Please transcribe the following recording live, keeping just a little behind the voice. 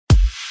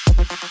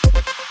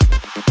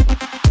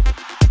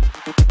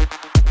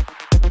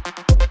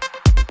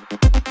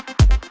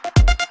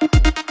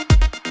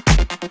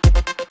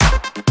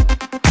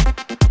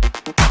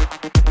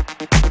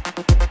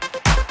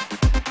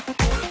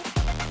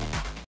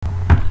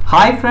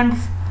Hi friends,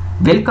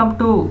 welcome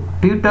to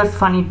Tutors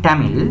Funny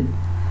Tamil.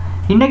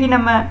 இன்னைக்கு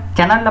நம்ம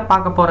சேனல்ல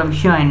பார்க்க போற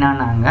விஷயம்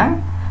என்னன்னாங்க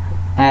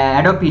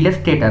Adobe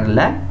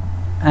Illustratorல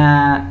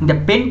இந்த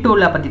pen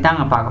tool பத்தி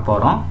தாங்க பார்க்க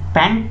போறோம்.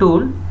 Pen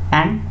tool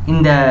and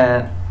இந்த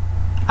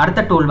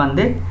அடுத்த tool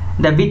வந்து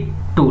இந்த width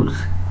tools.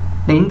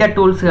 இந்த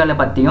டூல்ஸ்களை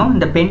பத்தியும்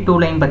இந்த பென்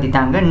டூலையும் பத்தி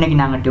தாங்க இன்னைக்கு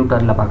நாங்க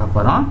டியூட்டர்ல பார்க்க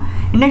போறோம்.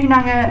 இன்னைக்கு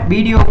நாங்க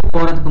வீடியோ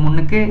போறதுக்கு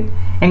முன்னுக்கு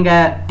எங்க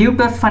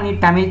டியூட்டர்ஸ் ஃபன்னி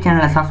தமிழ்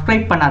சேனலை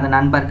சப்ஸ்கிரைப் பண்ணாத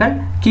நண்பர்கள்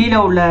கீழ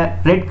உள்ள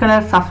ரெட்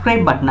கலர்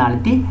சப்ஸ்கிரைப் பட்டனை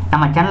அழுத்தி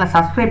நம்ம சேனலை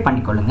சப்ஸ்கிரைப்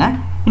பண்ணிக்கொள்ளுங்க.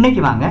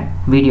 இன்னைக்கு வாங்க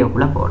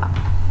வீடியோக்குள்ள போலாம்.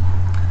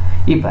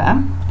 இப்போ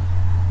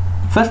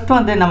ஃபர்ஸ்ட்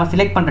வந்து நம்ம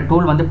செலக்ட் பண்ற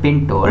டூல் வந்து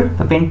பென் டூல்.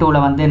 இப்போ பென்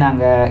டூலை வந்து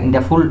நாங்க இந்த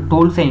ஃபுல்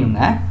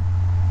டூல்ஸையுங்க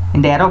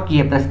இந்த arrow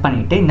கீயை press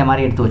பண்ணிட்டு இந்த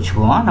மாதிரி எடுத்து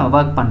வச்சுக்குவோம் நம்ம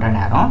வர்க் பண்ற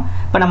நேரம்.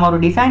 இப்போ நம்ம ஒரு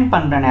டிசைன்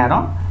பண்ற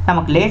நேரம்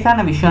நமக்கு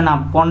லேசான விஷயம்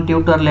நான் போன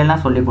டியூட்டர்ல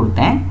எல்லாம் சொல்லி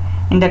கொடுத்தேன்.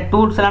 இந்த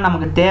டூல்ஸ் எல்லாம்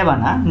நமக்கு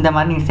தேவைனா இந்த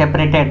மாதிரி நீங்க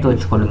செப்பரேட்டா எடுத்து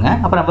வச்சுக்கொள்ளுங்க.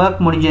 அப்புறம்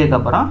வர்க் முடிஞ்சதுக்கு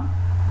அப்புறம்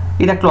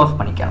இத க்ளோஸ்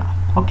பண்ணிக்கலாம்.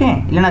 ஓகே,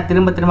 இல்லனா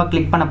திரும்ப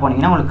கிளிக் பண்ண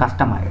போனீங்கன்னா உங்களுக்கு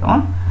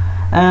கஷ்டமாயிடும்.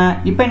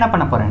 இப்போ என்ன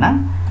பண்ண போறேன்னா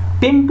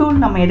பென் டூல்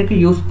நம்ம எதுக்கு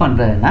யூஸ்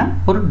பண்றதுன்னா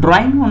ஒரு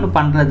டிராயிங் ஒன்னு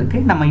பண்றதுக்கு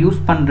நம்ம யூஸ்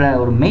பண்ற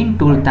ஒரு மெயின்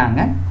டூல்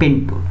தாங்க பென்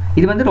டூல்.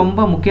 இது வந்து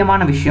ரொம்ப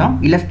முக்கியமான விஷயம்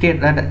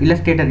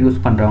இல்லஸ்ட்ரேட்டர்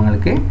யூஸ்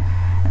பண்றவங்களுக்கு.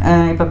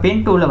 இப்போ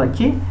பென் டூலை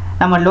வச்சு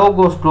நம்ம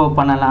லோகோஸ் ட்ரா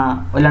பண்ணலாம்,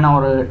 இல்லனா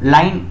ஒரு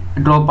லைன்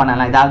ட்ரா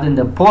பண்ணலாம். அதாவது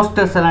இந்த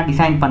போஸ்டர்ஸ் எல்லாம்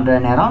டிசைன் பண்ற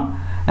நேரம்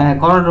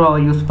கலர் ட்ரா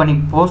யூஸ் பண்ணி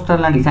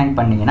போஸ்டர்லாம் டிசைன்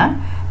பண்ணீங்கன்னா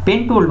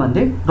பென் டூல்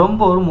வந்து ரொம்ப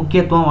ஒரு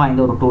முக்கியத்துவம்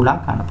வாய்ந்த ஒரு டூலா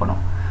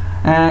காணப்படும்.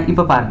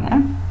 இப்போ பாருங்க,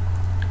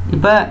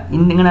 இப்போ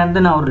இங்க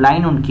இருந்து நான் ஒரு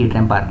லைன் ஒன்று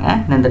கீழ்றேன் பாருங்க.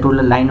 இந்த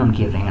டூல்ல லைன் ஒன்று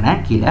கீழ்றேங்கண்ணே.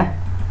 கீழே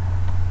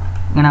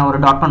இங்கே நான் ஒரு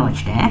டாட் ஒன்று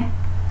வச்சுட்டேன்.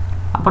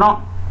 அப்புறம்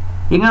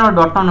இங்கே ஒரு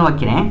டாட் ஒன்று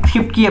வைக்கிறேன்.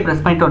 ஷிஃப்ட் கீயை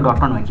ப்ரெஸ் பண்ணிட்டு ஒரு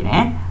டாட் ஒன்று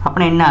வைக்கிறேன்.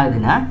 அப்புறம் என்ன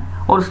ஆகுதுன்னா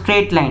ஒரு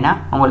ஸ்ட்ரெயிட்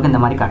லைனாக உங்களுக்கு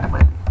இந்த மாதிரி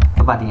காட்டப்படுது.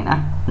 இப்போ பார்த்தீங்கன்னா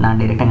நான்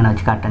டைரெக்டாக இங்கே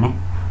வச்சு காட்டினே.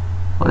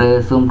 ஒரு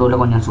ஜூம்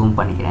டூலில் கொஞ்சம் ஜூம்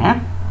பண்ணிக்கிறேன்.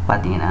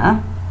 பார்த்தீங்கன்னா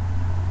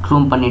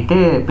ஜூம் பண்ணிவிட்டு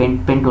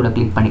பென் டூலை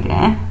கிளிக்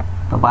பண்ணிக்கிறேன்.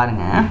 இப்போ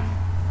பாருங்கள்,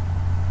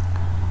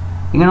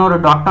 இங்கே ஒரு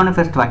டாட் ஒன்று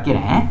ஃபர்ஸ்ட்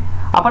வைக்கிறேன்.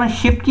 அப்புறம்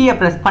ஷிஃப்ட் கீயை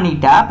ப்ரெஸ்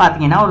பண்ணிட்டா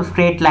பார்த்தீங்கன்னா ஒரு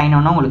ஸ்ட்ரெயிட் லைன்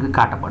ஒன்று உங்களுக்கு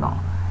காட்டப்படும்.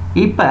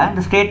 இப்போ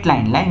இந்த ஸ்ட்ரெயிட்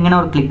லைனில் இங்கே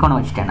ஒரு கிளிக் ஒன்று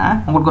வச்சுட்டேன்னா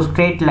உங்களுக்கு ஒரு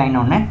ஸ்ட்ரெயிட் லைன்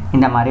ஒன்று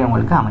இந்த மாதிரி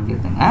உங்களுக்கு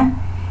அமைஞ்சிருதுங்க.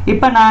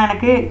 இப்போ நான்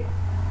எனக்கு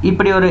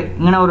இப்படி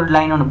இங்கே ஒரு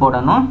லைன் ஒன்று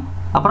போடணும்.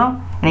 அப்புறம்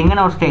இங்கே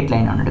ஒரு ஸ்ட்ரெயிட்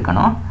லைன் ஒன்று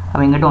எடுக்கணும்.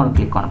 அப்போ இங்கிட்ட ஒரு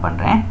கிளிக் ஒன்று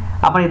பண்ணுறேன்.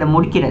 அப்புறம் இதை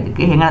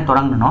முடிக்கிறதுக்கு எங்கே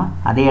தொடங்கணும்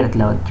அதே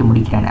இடத்துல வச்சு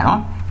முடிக்கிற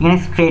நேரம் இங்கே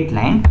ஸ்ட்ரெயிட்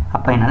லைன்.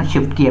 அப்போ என்னால்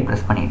ஷிஃப்ட் கீயை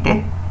ப்ரெஸ் பண்ணிவிட்டு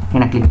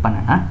இங்கே கிளிக்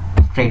பண்ணேன்னா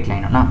ஸ்ட்ரெயிட்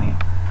லைன் ஒன்று அமையும்.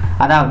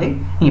 அதாவது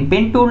நீங்கள்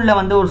பென் டூலில்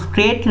வந்து ஒரு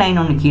ஸ்ட்ரெயிட் லைன்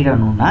ஒன்று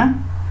கீறணும்னா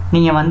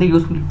நீங்கள் வந்து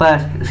இப்போ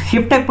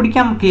ஷிஃப்ட்டை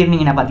பிடிக்காமல்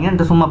கீறினீங்கன்னா பார்த்தீங்கன்னா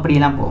இந்த சும்மா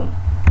அப்படியெல்லாம் போகும்.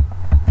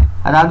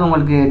 அதாவது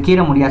உங்களுக்கு கீற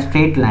முடியாது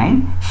ஸ்ட்ரெயிட் லைன்.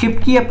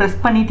 ஷிஃப்ட் கீயை ப்ரெஸ்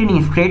பண்ணிவிட்டு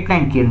நீங்கள் ஸ்ட்ரெயிட்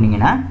லைன்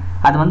கீறினீங்கன்னா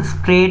அது வந்து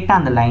ஸ்ட்ரெயிட்டாக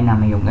அந்த லைன்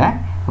அமையுங்க.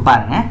 இப்போ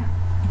பாருங்கள்,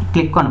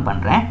 கிளிக் ஒன்று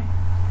பண்ணுறேன்.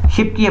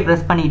 ஷிஃப்ட் கீயை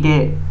ப்ரெஸ் பண்ணிவிட்டு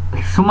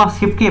சும்மா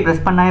ஷிஃப்ட் கீயை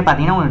ப்ரெஸ் பண்ணாலே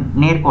பார்த்தீங்கன்னா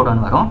உங்களுக்கு நேர்கோடு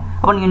ஒன்று வரும்.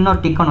 அப்போ நீங்கள்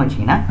இன்னொரு டிக் ஒன்று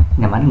வச்சிங்கன்னா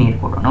இந்த மாதிரி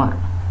நேர்கோடு ஒன்று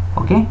வரும்.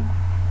 ஓகே,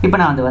 இப்போ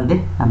நான் வந்து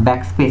நான்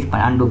பேக் ஸ்பேஸ்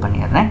அன்டூ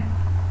பண்ணிடுறேன்.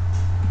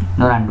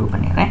 இன்னொரு அன்டூ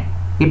பண்ணிடுறேன்.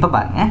 இப்போ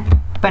பாருங்கள்,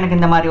 இப்போ எனக்கு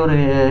இந்த மாதிரி ஒரு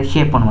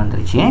ஷேப் ஒன்று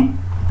வந்துருச்சு.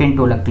 பென்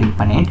டூலில் கிளிக்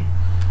பண்ணிட்டு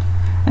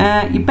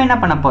இப்போ என்ன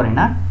பண்ண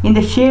போகிறேன்னா இந்த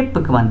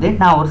ஷேப்புக்கு வந்து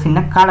நான் ஒரு சின்ன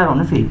கலர்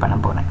ஒன்று ஃபில் பண்ண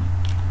போகிறேன்.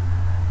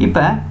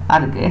 இப்போ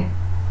அதுக்கு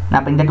நான்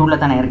இப்போ இந்த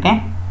டூலில் தானே இருக்கேன்.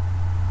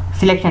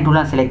 செலெக்ஷன்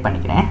டூலை செலக்ட்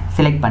பண்ணிக்கிறேன்.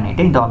 செலக்ட்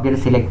பண்ணிவிட்டு இந்த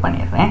ஆப்ஜெக்ட் செலக்ட்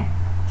பண்ணிடுறேன்.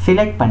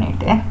 செலக்ட்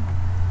பண்ணிவிட்டு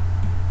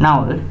நான்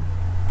ஒரு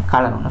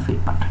கலர் ஒன்று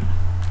ஃபில் பண்ணுறேன்.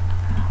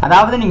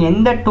 அதாவது நீங்கள்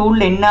எந்த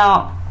டூலில் என்ன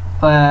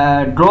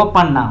ட்ரா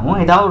பண்ணாலும்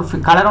ஏதாவது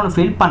ஒரு கலர் ஒன்று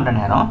ஃபில் பண்ணுற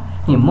நேரம்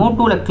நீங்கள் மூவ்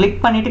டூலில்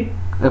கிளிக் பண்ணிவிட்டு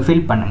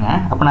ஃபில் பண்ணுங்கள்.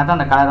 அப்படின்னா தான்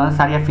அந்த கலர் வந்து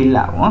சரியாக ஃபில்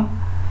ஆகும்.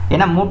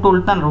 ஏன்னா மூவ்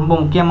டூல் தான் ரொம்ப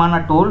முக்கியமான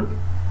டூல்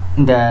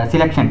இந்த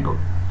செலெக்ஷன் டூல்.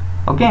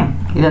 ஓகே,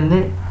 இதை வந்து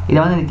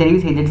நீ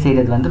தெரிவு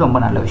செய்கிறது வந்து ரொம்ப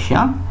நல்ல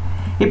விஷயம்.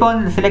 இப்போ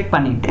வந்து செலக்ட்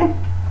பண்ணிவிட்டு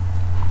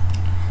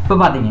இப்போ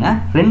பார்த்தீங்கன்னா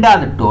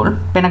ரெண்டாவது டூல்.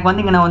 இப்போ எனக்கு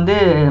வந்து இங்கே நான் வந்து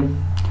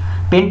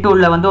பென்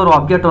டூலில் வந்து ஒரு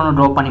ஆப்ஜெக்ட் ஒன்று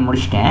ட்ரா பண்ணி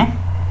முடிச்சிட்டேன்.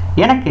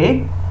 எனக்கு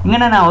இங்கே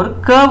நான் ஒரு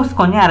கர்வ்ஸ்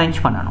கொஞ்சம் அரேஞ்ச்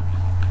பண்ணணும்.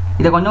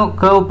 இதை கொஞ்சம்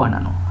கர்வ்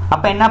பண்ணணும்.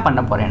 அப்போ என்ன பண்ண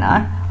போகிறேன்னா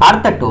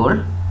அடுத்த டூல்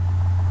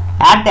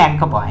ஆட்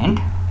ஆங்கர் பாயிண்ட்.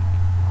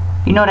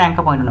 இன்னொரு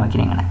ஆங்கர் பாயிண்ட் ஒன்று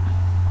வைக்கிறீங்கண்ணே.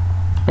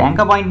 இப்போ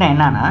ஆங்கர் பாயிண்ட்னா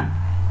என்னன்னா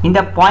இந்த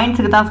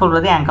பாயிண்ட்ஸுக்கு தான்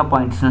சொல்கிறது ஆங்கர்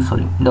பாயிண்ட்ஸ்னு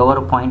சொல்லி இந்த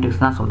ஒவ்வொரு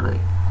பாயிண்ட்டுக்கு தான் சொல்கிறது.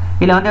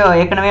 இதில் வந்து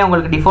ஏற்கனவே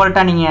உங்களுக்கு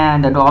டிஃபால்ட்டாக நீங்கள்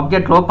இந்த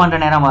ஆப்ஜெக்ட் ட்ரா பண்ணுற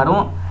நேரம்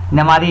வரும்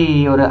இந்த மாதிரி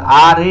ஒரு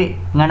 6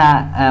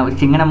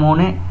 இங்கே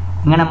 3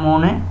 இங்கே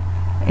 3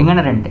 இங்கே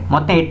 2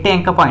 மொத்தம் 8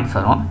 ஆங்கர் பாயிண்ட்ஸ்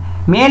வரும்.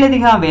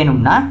 மேலதிகம்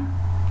வேணும்னா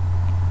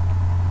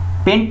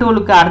பென்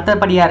டூலுக்கு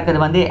அடுத்தபடியாக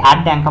இருக்கிறது வந்து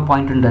ஆட் ஆங்கர்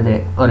பாயிண்ட்ன்றது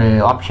ஒரு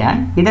ஆப்ஷன்.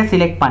 இதை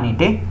செலக்ட்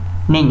பண்ணிவிட்டு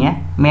நீங்கள்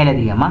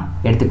மேலதிகமாக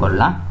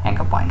எடுத்துக்கொள்ளலாம்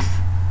ஆங்கர் பாயிண்ட்ஸ்.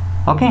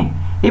 ஓகே,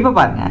 இப்போ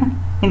பாருங்கள்,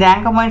 இந்த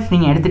ஆங்கர் பாயிண்ட்ஸ்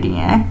நீங்கள்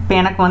எடுத்துட்டீங்க. இப்போ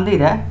எனக்கு வந்து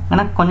இதை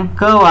எனக்கு கொஞ்சம்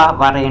கர்வாக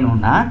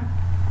வரையணும்னா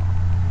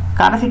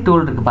கடைசி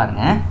டூல் இருக்குது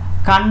பாருங்கள்,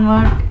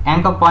 கன்வெர்ட்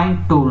ஆங்கர் பாயிண்ட்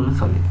டூல்னு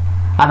சொல்லி.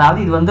 அதாவது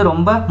இது வந்து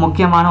ரொம்ப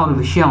முக்கியமான ஒரு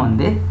விஷயம்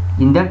வந்து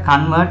இந்த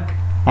கன்வெர்ட்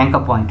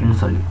ஆங்கர் பாயிண்ட்னு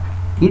சொல்லி.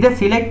 இதை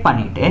செலக்ட்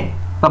பண்ணிவிட்டு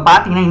இப்போ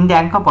பார்த்தீங்கன்னா இந்த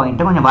ஆங்கர்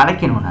பாயிண்ட்டை கொஞ்சம்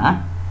வளைக்கணும்னா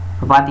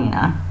இப்போ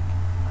பார்த்தீங்கன்னா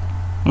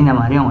இந்த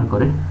மாதிரி உங்களுக்கு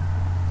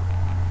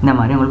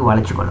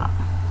வளைச்சிக்கொள்ளலாம்.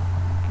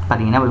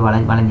 பார்த்தீங்கன்னா இப்படி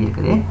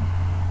வளைஞ்சிருக்குது.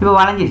 இப்போ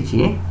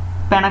வளைஞ்சிருச்சு.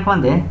 இப்போ எனக்கு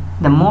வந்து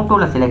இந்த மூவ்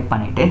டூலில் செலக்ட்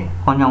பண்ணிவிட்டு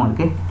கொஞ்சம்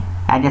உங்களுக்கு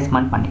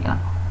அட்ஜஸ்ட்மெண்ட்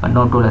பண்ணிக்கலாம். இப்போ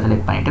நோ டூலில்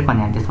செலக்ட் பண்ணிவிட்டு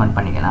கொஞ்சம் அட்ஜஸ்ட்மெண்ட்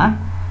பண்ணிக்கலாம்.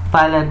 இப்போ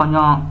அதில்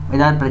கொஞ்சம்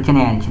ஏதாவது பிரச்சனை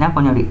ஆயிடுச்சுன்னா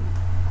கொஞ்சம் இப்படி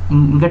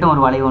இங்கிட்டும்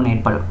ஒரு வளைவு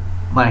ஒன்று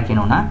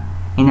வளைக்கணுன்னா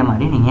இந்த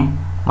மாதிரி நீங்கள்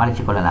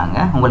வளைச்சி கொள்ளலாங்க.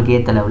 உங்களுக்கு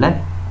ஏற்ற லெவலில்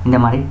இந்த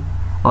மாதிரி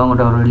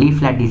உங்கள்கிட்ட ஒரு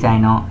லீஃப்லெட்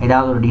டிசைனோ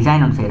ஏதாவது ஒரு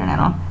டிசைன் ஒன்று செய்கிற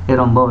நேரம் இது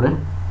ரொம்ப ஒரு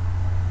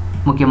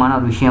முக்கியமான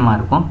ஒரு விஷயமா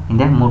இருக்கும்.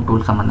 இந்த மூவ்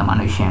டூல் சம்மந்தமான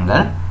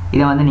விஷயங்கள்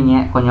இதை வந்து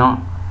நீங்கள் கொஞ்சம்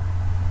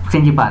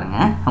செஞ்சு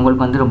பாருங்கள்.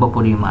 உங்களுக்கு வந்து ரொம்ப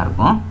புரியுமா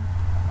இருக்கும்.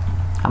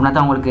 அப்படின்னா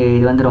தான் உங்களுக்கு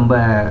இது வந்து ரொம்ப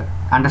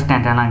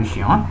அண்டர்ஸ்டாண்டான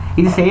விஷயம்.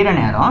 இது செய்கிற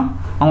நேரம்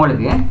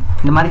உங்களுக்கு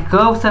இந்த மாதிரி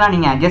கர்வ்ஸ் எல்லாம்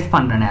நீங்கள் அட்ஜஸ்ட்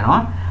பண்ணுற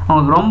நேரம்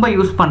உங்களுக்கு ரொம்ப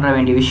யூஸ் பண்ணுற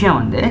வேண்டிய விஷயம்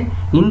வந்து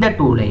இந்த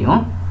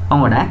டூலையும்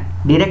உங்களோட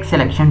டிரெக்ட்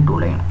செலெக்ஷன்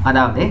டூலையும்.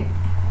 அதாவது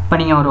இப்போ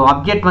நீங்கள் ஒரு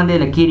ஆப்ஜெக்ட் வந்து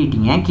இதில்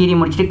கீறி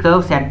முடிச்சுட்டு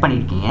கர்வ்ஸ் ஆட்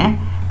பண்ணியிருக்கீங்க.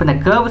 இப்போ இந்த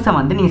கர்வ்ஸை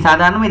வந்து நீங்கள்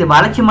சாதாரணமாக இது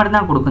வளைச்சி மட்டும்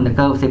தான் கொடுக்கும். இந்த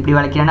கர்வ்ஸ் எப்படி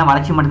வளைக்கிறேன்னா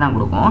வளைச்சி மட்டும் தான்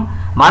கொடுக்கும்.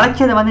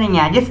 வளைச்சதை வந்து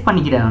நீங்கள் அட்ஜஸ்ட்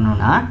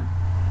பண்ணிக்கிறணுன்னா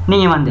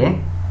நீங்கள் வந்து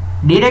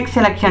டிரெக்ட்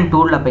செலெக்ஷன்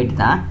டூலில் போயிட்டு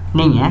தான்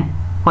நீங்கள்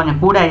கொஞ்சம்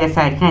கூட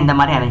அட்ஜஸ்ட் ஆகிடுச்சுன்னா இந்த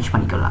மாதிரி அரேஞ்ச்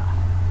பண்ணிக்கொள்ளலாம்.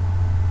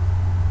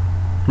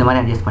 இந்த மாதிரி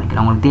அட்ஜஸ்ட்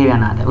பண்ணிக்கலாம். உங்களுக்கு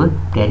தேவையான அளவு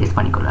அட்ஜஸ்ட்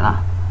பண்ணிக்கொள்ளலாம்.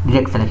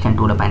 டிரெக்ட் செலெக்ஷன்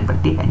டூலை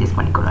பயன்படுத்தி அட்ஜஸ்ட்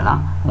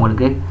பண்ணிக்கொள்ளலாம்.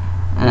 உங்களுக்கு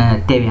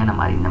தேவையான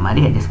மாதிரி இந்த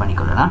மாதிரி அட்ஜஸ்ட்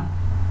பண்ணிக்கொள்ளலாம்.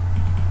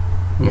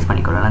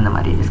 இந்த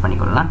மாதிரி அட்ஜஸ்ட்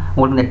பண்ணிக்கொள்ளலாம்.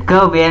 உங்களுக்கு இந்த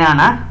கர்வ்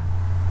வேணான்னா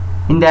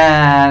இந்த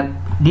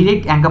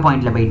டிலீட் ஆங்கர்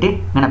பாயிண்டில் போயிட்டு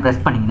இங்கே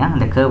ப்ரெஸ் பண்ணிங்கன்னா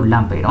அந்த கர்வ்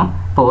இல்லாமல் போயிடும்.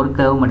 இப்போ ஒரு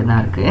கர்வ்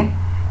மட்டும்தான் இருக்குது.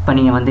 இப்போ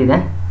நீங்கள் வந்து இதை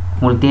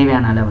உங்களுக்கு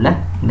தேவையான அளவில்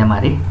இந்த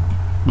மாதிரி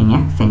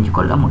நீங்கள் செஞ்சு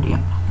கொள்ள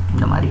முடியும்.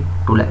 இந்த மாதிரி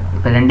டூலை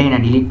இப்போ ரெண்டையும்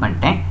நான் டிலீட்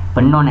பண்ணிட்டேன். இப்போ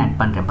இன்னொன்று ஆட்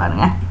பண்ணுறேன்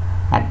பாருங்கள்.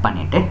 ஆட்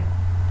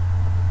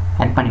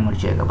பண்ணி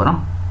முடிச்சதுக்கப்புறம்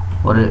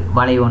ஒரு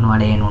வளைவு ஒன்று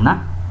வளையணுன்னா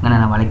இங்கே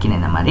நான் வளைக்கினேன்.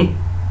 இந்த மாதிரி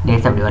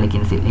லேஸ் அப்படி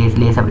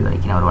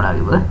வளைக்கினேன் ஒரு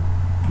வளைவு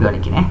இப்படி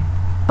வளைக்கினேன்.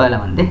 இப்போ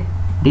அதில் வந்து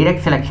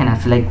டிரெக்ட் செலெக்ஷனை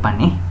செலக்ட்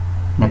பண்ணி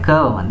இந்த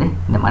கர்வை வந்து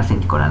இந்த மாதிரி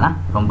செஞ்சு கொள்ளலாம்.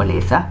 ரொம்ப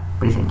லேஸாக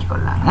இப்படி செஞ்சு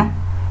கொள்ளலாங்க.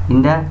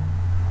 இந்த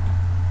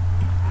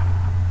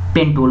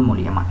பென் டூல்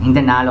மூலியமாக இந்த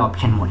 4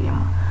 ஆப்ஷன்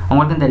மூலியமாக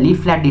உங்களுக்கு இந்த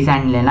லீஃப்லெட்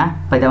டிசைன்லாம்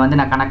இப்போ இதை வந்து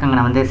நான்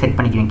கணக்கங்களை வந்து செட்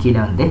பண்ணிக்கிறேன். கீழே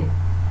வந்து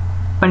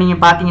இப்போ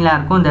நீங்கள் பார்த்தீங்களா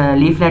இருக்கும் இந்த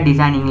லீஃப்லெட்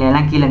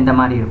டிசைனிங்லாம் கீழே இந்த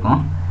மாதிரி இருக்கும்.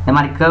 இந்த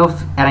மாதிரி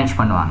கர்வ்ஸ் அரேஞ்ச்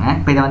பண்ணுவாங்க.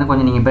 இப்போ இதை வந்து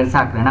கொஞ்சம் நீங்கள்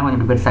பெருசாக்குறேன்னா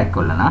கொஞ்சம் பெருசாக்கி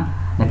கொள்ளலாம்.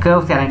 இந்த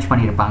கர்வ்ஸ் அரேஞ்ச்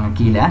பண்ணியிருப்பாங்க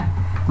கீழே.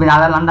 இப்போ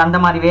அதெல்லாம் அந்த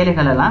மாதிரி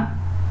வேலைகளெல்லாம்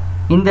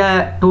இந்த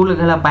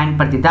டூல்களை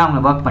பயன்படுத்தி தான்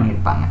அவங்க ஒர்க்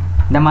பண்ணியிருப்பாங்க.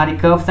 இந்த மாதிரி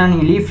கர்வ்ஸ் தான்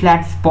நீங்கள்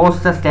லீஃப்லெட்ஸ்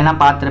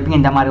போஸ்டர்ஸ்லாம் பார்த்துருப்பீங்க.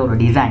 இந்த மாதிரி ஒரு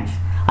டிசைன்ஸ்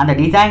அந்த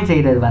டிசைன்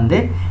செய்கிறது வந்து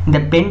இந்த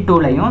பென்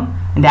டூலையும்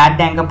இந்த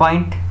add anchor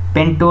point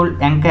pen tool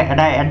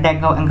add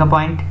anchor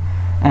point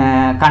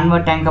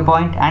convert anchor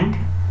point and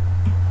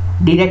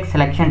direct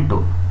selection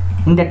tool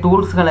இந்த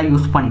டூல்ஸ்களை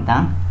யூஸ் பண்ணி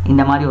தான்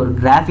இந்த மாதிரி ஒரு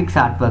கிராஃபிக்ஸ்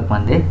ஆர்ட் ஒர்க்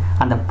வந்து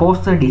அந்த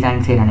போஸ்டர்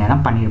டிசைன் செய்கிற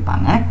நேரம்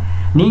பண்ணியிருப்பாங்க.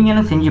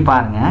 நீங்களும் செஞ்சு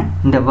பாருங்கள்.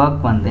 இந்த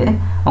ஒர்க் வந்து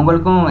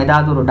உங்களுக்கும்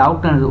ஏதாவது ஒரு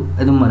டவுட்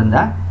எதுவும்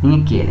இருந்தால்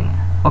நீங்கள் கேளுங்க.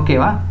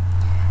 ஓகேவா?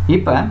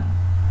 இப்போ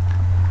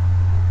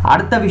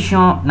அடுத்த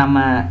விஷயம்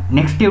நம்ம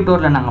நெக்ஸ்ட்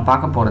டியூட்டோரியில் நாங்கள்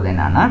பார்க்க போகிறது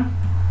என்னன்னா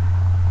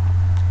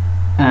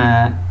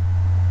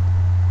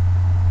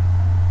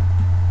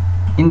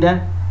இந்த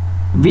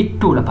வித்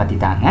டூலை பற்றி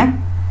தாங்க.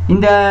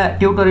 இந்த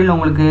டியூட்டோரியல்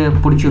உங்களுக்கு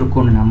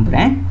பிடிச்சிருக்குன்னு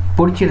நம்புகிறேன்.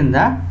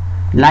 பிடிச்சிருந்தா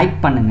லைக்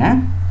பண்ணுங்கள்,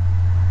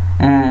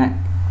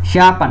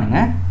 ஷேர்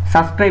பண்ணுங்கள்,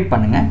 சப்ஸ்கிரைப்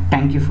பண்ணுங்கள்.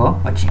 தேங்க்யூ ஃபார்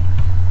வாட்சிங்.